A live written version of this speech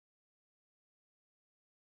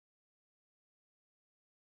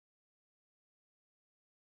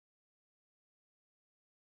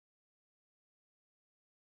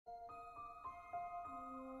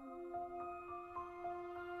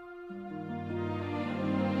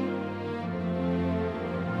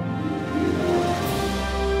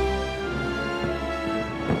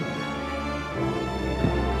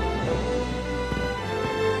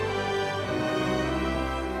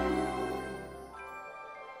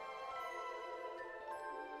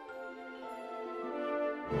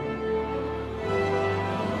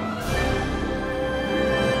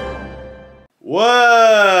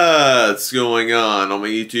What's going on my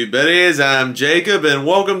YouTube buddies? I'm Jacob and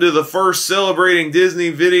welcome to the first celebrating Disney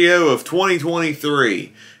video of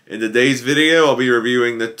 2023. In today's video I'll be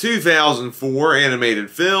reviewing the 2004 animated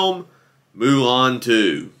film Mulan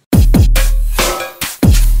II.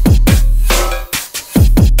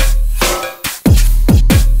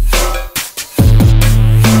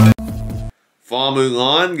 Fa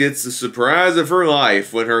Mulan gets the surprise of her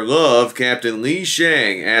life when her love, Captain Li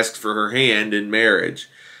Shang, asks for her hand in marriage.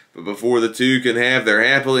 But before the two can have their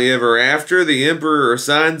happily ever after, the Emperor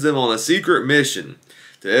assigns them on a secret mission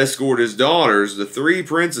to escort his daughters, the three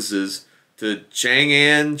princesses, to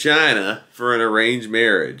Chang'an, China for an arranged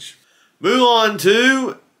marriage. Mulan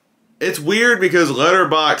 2, it's weird because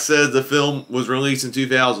Letterboxd says the film was released in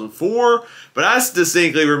 2004, but I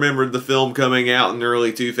distinctly remembered the film coming out in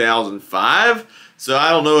early 2005. So I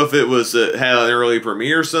don't know if it was had an early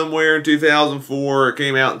premiere somewhere in 2004 or it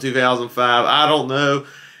came out in 2005. I don't know.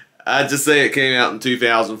 I'd just say it came out in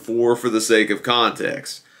 2004 for the sake of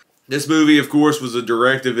context. This movie, of course, was a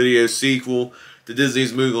direct-to-video sequel to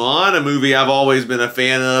Disney's Mulan, a movie I've always been a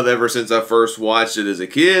fan of ever since I first watched it as a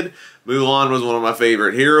kid. Mulan was one of my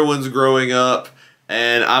favorite heroines growing up,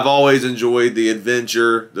 and I've always enjoyed the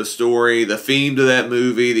adventure, the story, the theme to that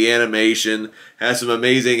movie, the animation, has some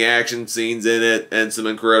amazing action scenes in it, and some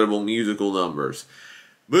incredible musical numbers.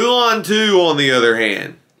 Mulan 2, on the other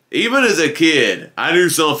hand, even as a kid, I knew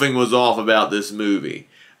something was off about this movie.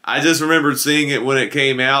 I just remembered seeing it when it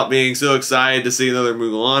came out, being so excited to see another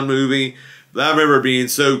Mulan movie, but I remember being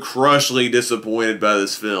so crushingly disappointed by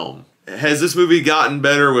this film. Has this movie gotten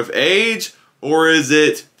better with age, or is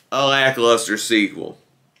it a lackluster sequel?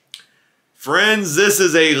 Friends, this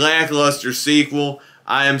is a lackluster sequel.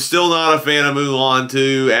 I am still not a fan of Mulan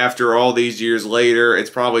 2 after all these years later. It's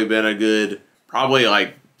probably been a good,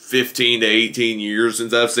 like 15 to 18 years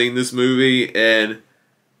since I've seen this movie, and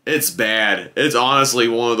it's bad. It's honestly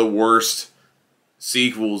one of the worst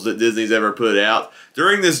sequels that Disney's ever put out.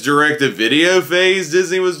 During this direct-to-video phase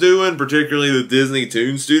Disney was doing, particularly the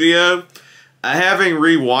DisneyToon Studio, having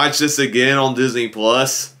rewatched this again on Disney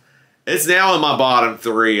Plus, it's now in my bottom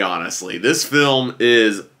 3, honestly. This film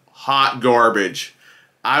is hot garbage.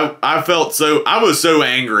 I was so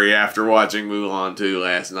angry after watching Mulan 2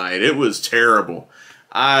 last night. It was terrible.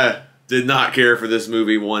 I did not care for this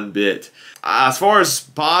movie one bit. As far as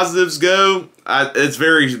positives go, it's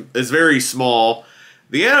very small.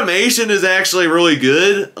 The animation is actually really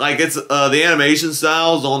good. Like, it's the animation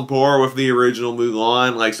style is on par with the original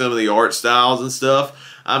Mulan, like some of the art styles and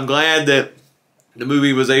stuff. I'm glad that the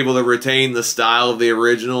movie was able to retain the style of the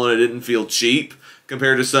original and it didn't feel cheap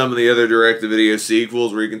compared to some of the other direct-to-video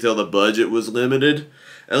sequels where you can tell the budget was limited.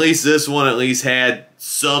 At least this one had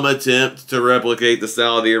some attempt to replicate the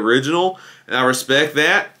style of the original, and I respect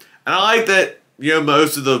that. And I like that, you know,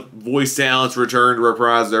 most of the voice talents returned to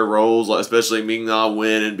reprise their roles, especially Ming-Na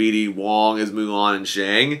Wen and Wong as Mulan and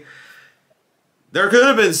Shang. There could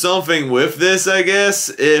have been something with this, I guess,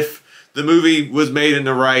 if the movie was made in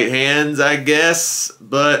the right hands, I guess.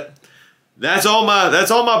 But that's all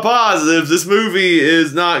my positives. This movie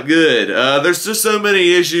is not good. There's just so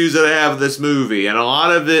many issues that I have with this movie, and a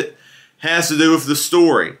lot of it has to do with the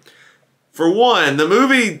story. For one, the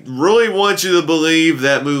movie really wants you to believe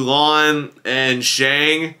that Mulan and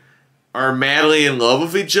Shang are madly in love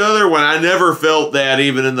with each other when I never felt that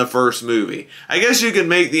even in the first movie. I guess you can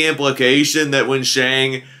make the implication that when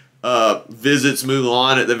Shang visits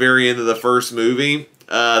Mulan at the very end of the first movie,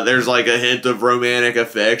 there's like a hint of romantic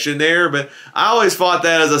affection there, but I always thought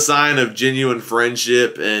that as a sign of genuine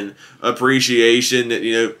friendship and appreciation that,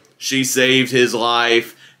 you know, she saved his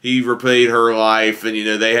life, he repaid her life, and, you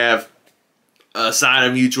know, they have a sign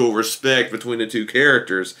of mutual respect between the two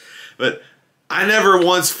characters. But I never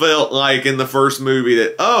once felt like in the first movie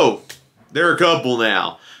that, oh, they're a couple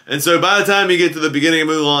now. And so by the time you get to the beginning of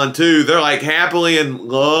Mulan 2, they're like happily in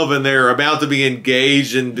love and they're about to be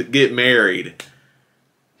engaged and get married.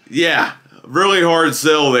 Yeah, really hard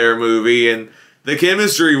sell there, movie. And the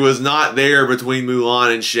chemistry was not there between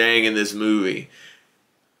Mulan and Shang in this movie.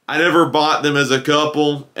 I never bought them as a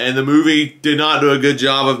couple, and the movie did not do a good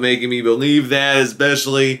job of making me believe that,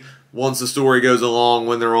 especially once the story goes along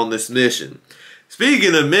when they're on this mission.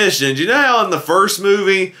 Speaking of missions, you know how in the first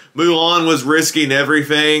movie, Mulan was risking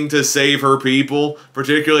everything to save her people,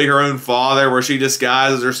 particularly her own father, where she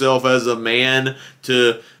disguises herself as a man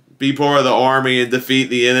to be part of the army and defeat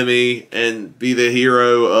the enemy and be the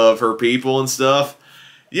hero of her people and stuff?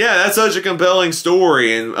 Yeah, that's such a compelling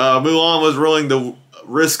story, and Mulan was willing to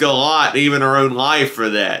risk a lot, even her own life, for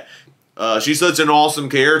that. She's such an awesome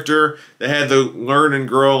character that had to learn and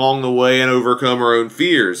grow along the way and overcome her own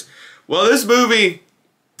fears. Well, this movie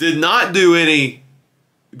did not do any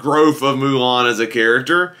growth of Mulan as a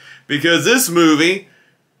character because this movie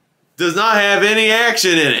does not have any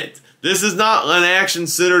action in it. This is not an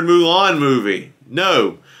action-centered Mulan movie.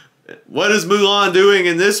 No. What is Mulan doing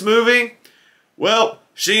in this movie? Well,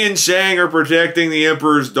 she and Shang are protecting the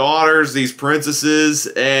Emperor's daughters, these princesses,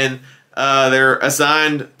 and they're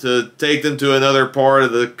assigned to take them to another part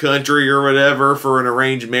of the country or whatever for an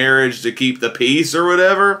arranged marriage to keep the peace or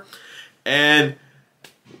whatever. And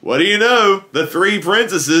what do you know? The three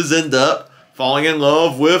princesses end up falling in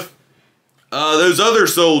love with those other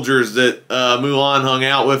soldiers that Mulan hung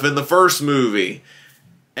out with in the first movie.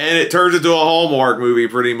 And it turns into a Hallmark movie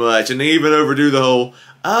pretty much. And they even overdo the whole,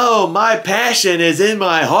 oh, my passion is in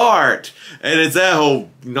my heart. And it's that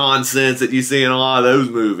whole nonsense that you see in a lot of those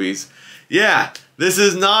movies. Yeah, this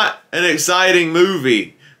is not an exciting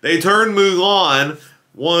movie. They turned Mulan,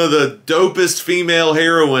 one of the dopest female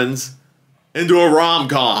heroines, into a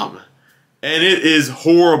rom-com. And it is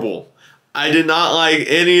horrible. I did not like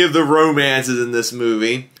any of the romances in this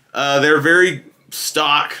movie. They're very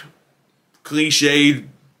stock, cliched,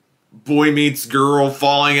 boy meets girl,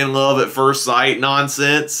 falling in love at first sight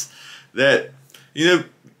nonsense that, you know,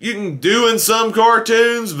 you can do in some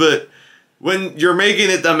cartoons, but when you're making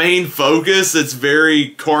it the main focus, it's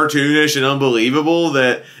very cartoonish and unbelievable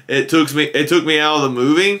that it took me out of the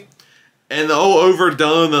movie. And the whole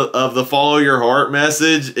overdone of the follow your heart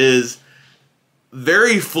message is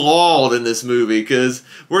very flawed in this movie because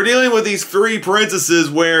we're dealing with these three princesses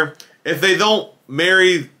where if they don't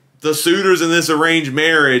marry the suitors in this arranged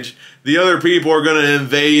marriage, the other people are going to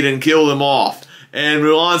invade and kill them off. And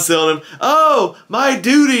Mulan's telling him, oh, my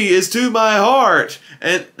duty is to my heart.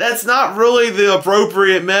 And that's not really the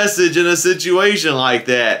appropriate message in a situation like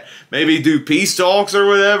that. Maybe do peace talks or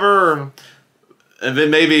whatever. And then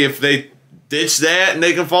maybe if they ditch that and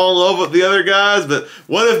they can fall in love with the other guys. But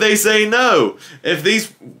what if they say no? If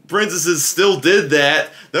these princesses still did that,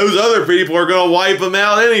 those other people are going to wipe them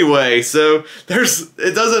out anyway. So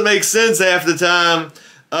it doesn't make sense half the time.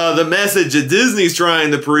 The message that Disney's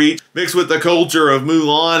trying to preach, mixed with the culture of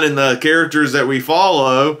Mulan and the characters that we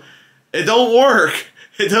follow, it don't work.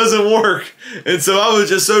 It doesn't work. And so I was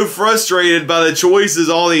just so frustrated by the choices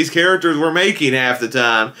all these characters were making half the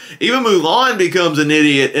time. Even Mulan becomes an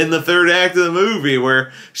idiot in the third act of the movie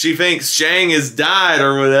where she thinks Shang has died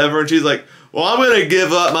or whatever, and she's like, well, I'm going to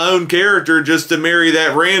give up my own character just to marry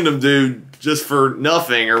that random dude just for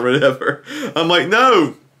nothing or whatever. I'm like,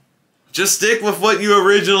 no. Just stick with what you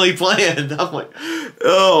originally planned. I'm like,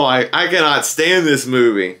 oh, I cannot stand this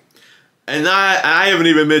movie. And I haven't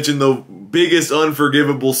even mentioned the biggest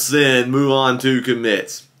unforgivable sin Mulan II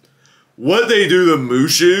commits. What they do to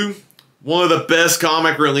Mushu, one of the best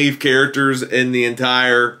comic relief characters in the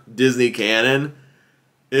entire Disney canon,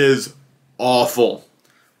 is awful.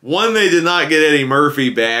 One, they did not get Eddie Murphy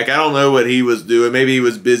back. I don't know what he was doing. Maybe he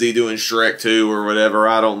was busy doing Shrek 2 or whatever.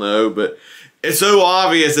 I don't know. But it's so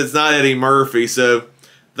obvious it's not Eddie Murphy. So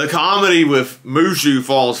the comedy with Mushu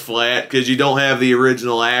falls flat because you don't have the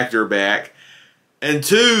original actor back. And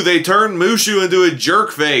two, they turned Mushu into a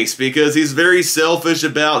jerk face because he's very selfish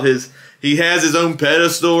about he has his own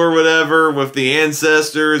pedestal or whatever with the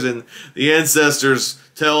ancestors, and the ancestors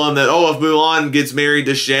tell him that, oh, if Mulan gets married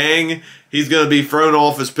to Shang, he's going to be thrown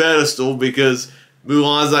off his pedestal because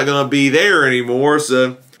Mulan's not going to be there anymore.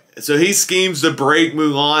 So he schemes to break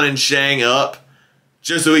Mulan and Shang up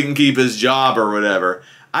just so he can keep his job or whatever.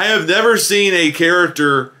 I have never seen a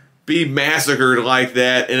character be massacred like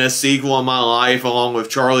that in a sequel in my life, along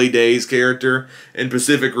with Charlie Day's character in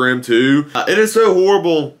Pacific Rim 2. It is so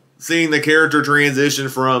horrible seeing the character transition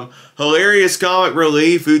from hilarious comic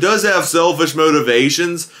relief, who does have selfish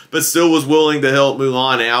motivations, but still was willing to help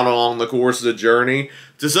Mulan out along the course of the journey,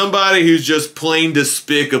 to somebody who's just plain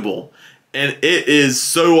despicable. And it is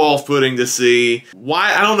so off-putting to see.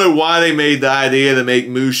 I don't know why they made the idea to make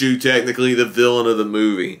Mushu technically the villain of the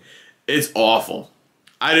movie. It's awful.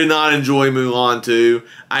 I did not enjoy Mulan 2.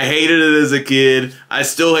 I hated it as a kid. I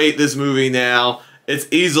still hate this movie now. It's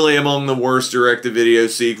easily among the worst direct-to-video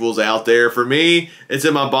sequels out there. For me, it's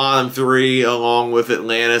in my bottom 3, along with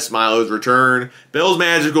Atlantis, Milo's Return. Belle's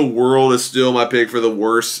Magical World is still my pick for the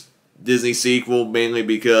worst Disney sequel, mainly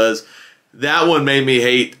because that one made me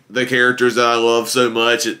hate the characters that I love so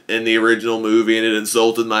much in the original movie, and it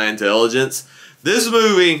insulted my intelligence. This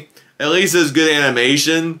movie at least has good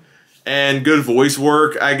animation and good voice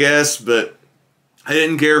work, I guess, but I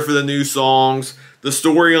didn't care for the new songs. The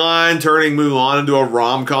storyline turning Mulan into a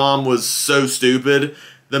rom-com was so stupid.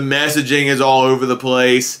 The messaging is all over the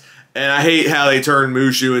place, and I hate how they turned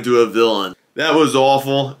Mushu into a villain. That was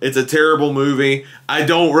awful. It's a terrible movie. I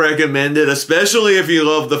don't recommend it, especially if you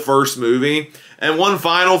love the first movie. And one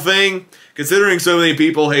final thing, considering so many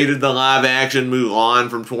people hated the live-action Mulan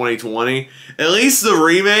from 2020, at least the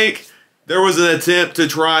remake, there was an attempt to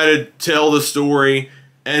try to tell the story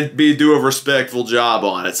and do a respectful job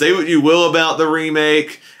on it. Say what you will about the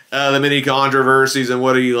remake, the many controversies, and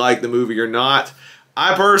whether you like the movie or not.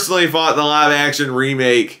 I personally thought the live-action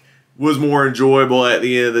remake was more enjoyable at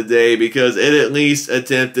the end of the day because it at least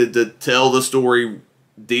attempted to tell the story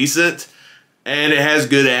decent, and it has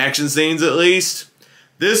good action scenes at least.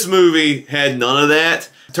 This movie had none of that.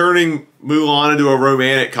 Turning Mulan into a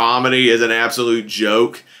romantic comedy is an absolute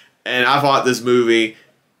joke, and I thought this movie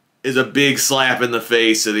is a big slap in the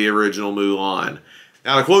face of the original Mulan.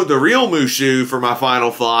 Now, to quote the real Mushu for my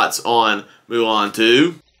final thoughts on Mulan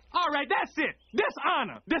 2. All right, that's it.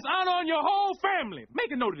 Dishonor. Dishonor on your whole family.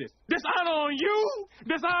 Make a note of this. Dishonor on you.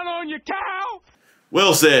 Dishonor on your cow.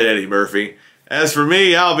 Well said, Eddie Murphy. As for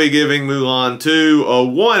me, I'll be giving Mulan 2 a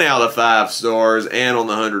 1 out of 5 stars, and on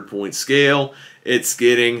the 100-point scale, it's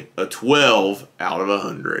getting a 12 out of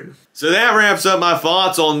 100. So that wraps up my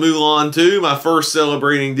thoughts on Mulan 2, my first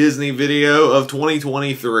Celebrating Disney video of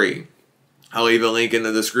 2023. I'll leave a link in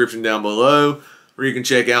the description down below where you can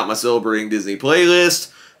check out my Celebrating Disney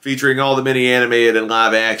playlist, featuring all the many animated and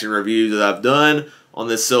live-action reviews that I've done on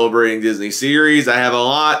this Celebrating Disney series. I have a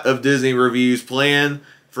lot of Disney reviews planned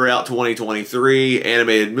throughout 2023,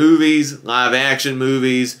 animated movies, live-action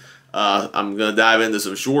movies. I'm going to dive into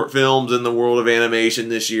some short films in the world of animation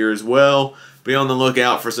this year as well. Be on the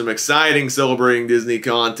lookout for some exciting Celebrating Disney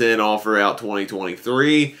content all throughout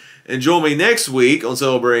 2023. And join me next week on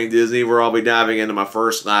Celebrating Disney, where I'll be diving into my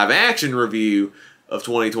first live-action review of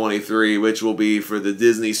 2023, which will be for the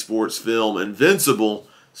Disney sports film Invincible,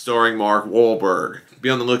 starring Mark Wahlberg. Be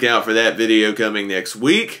on the lookout for that video coming next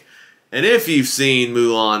week. And if you've seen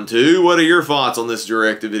Mulan 2, what are your thoughts on this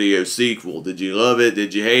direct-to-video sequel? Did you love it?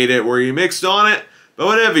 Did you hate it? Were you mixed on it? But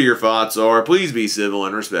whatever your thoughts are, please be civil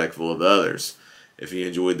and respectful of others. If you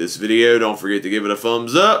enjoyed this video, don't forget to give it a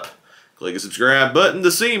thumbs up. Click the subscribe button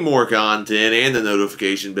to see more content and the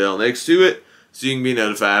notification bell next to it so you can be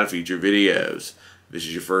notified of future videos. If this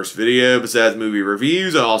is your first video besides movie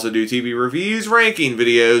reviews, I also do TV reviews, ranking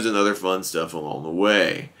videos, and other fun stuff along the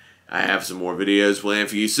way. I have some more videos planned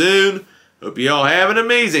for you soon. Hope you all have an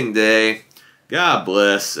amazing day. God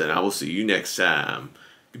bless, and I will see you next time.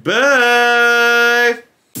 Goodbye!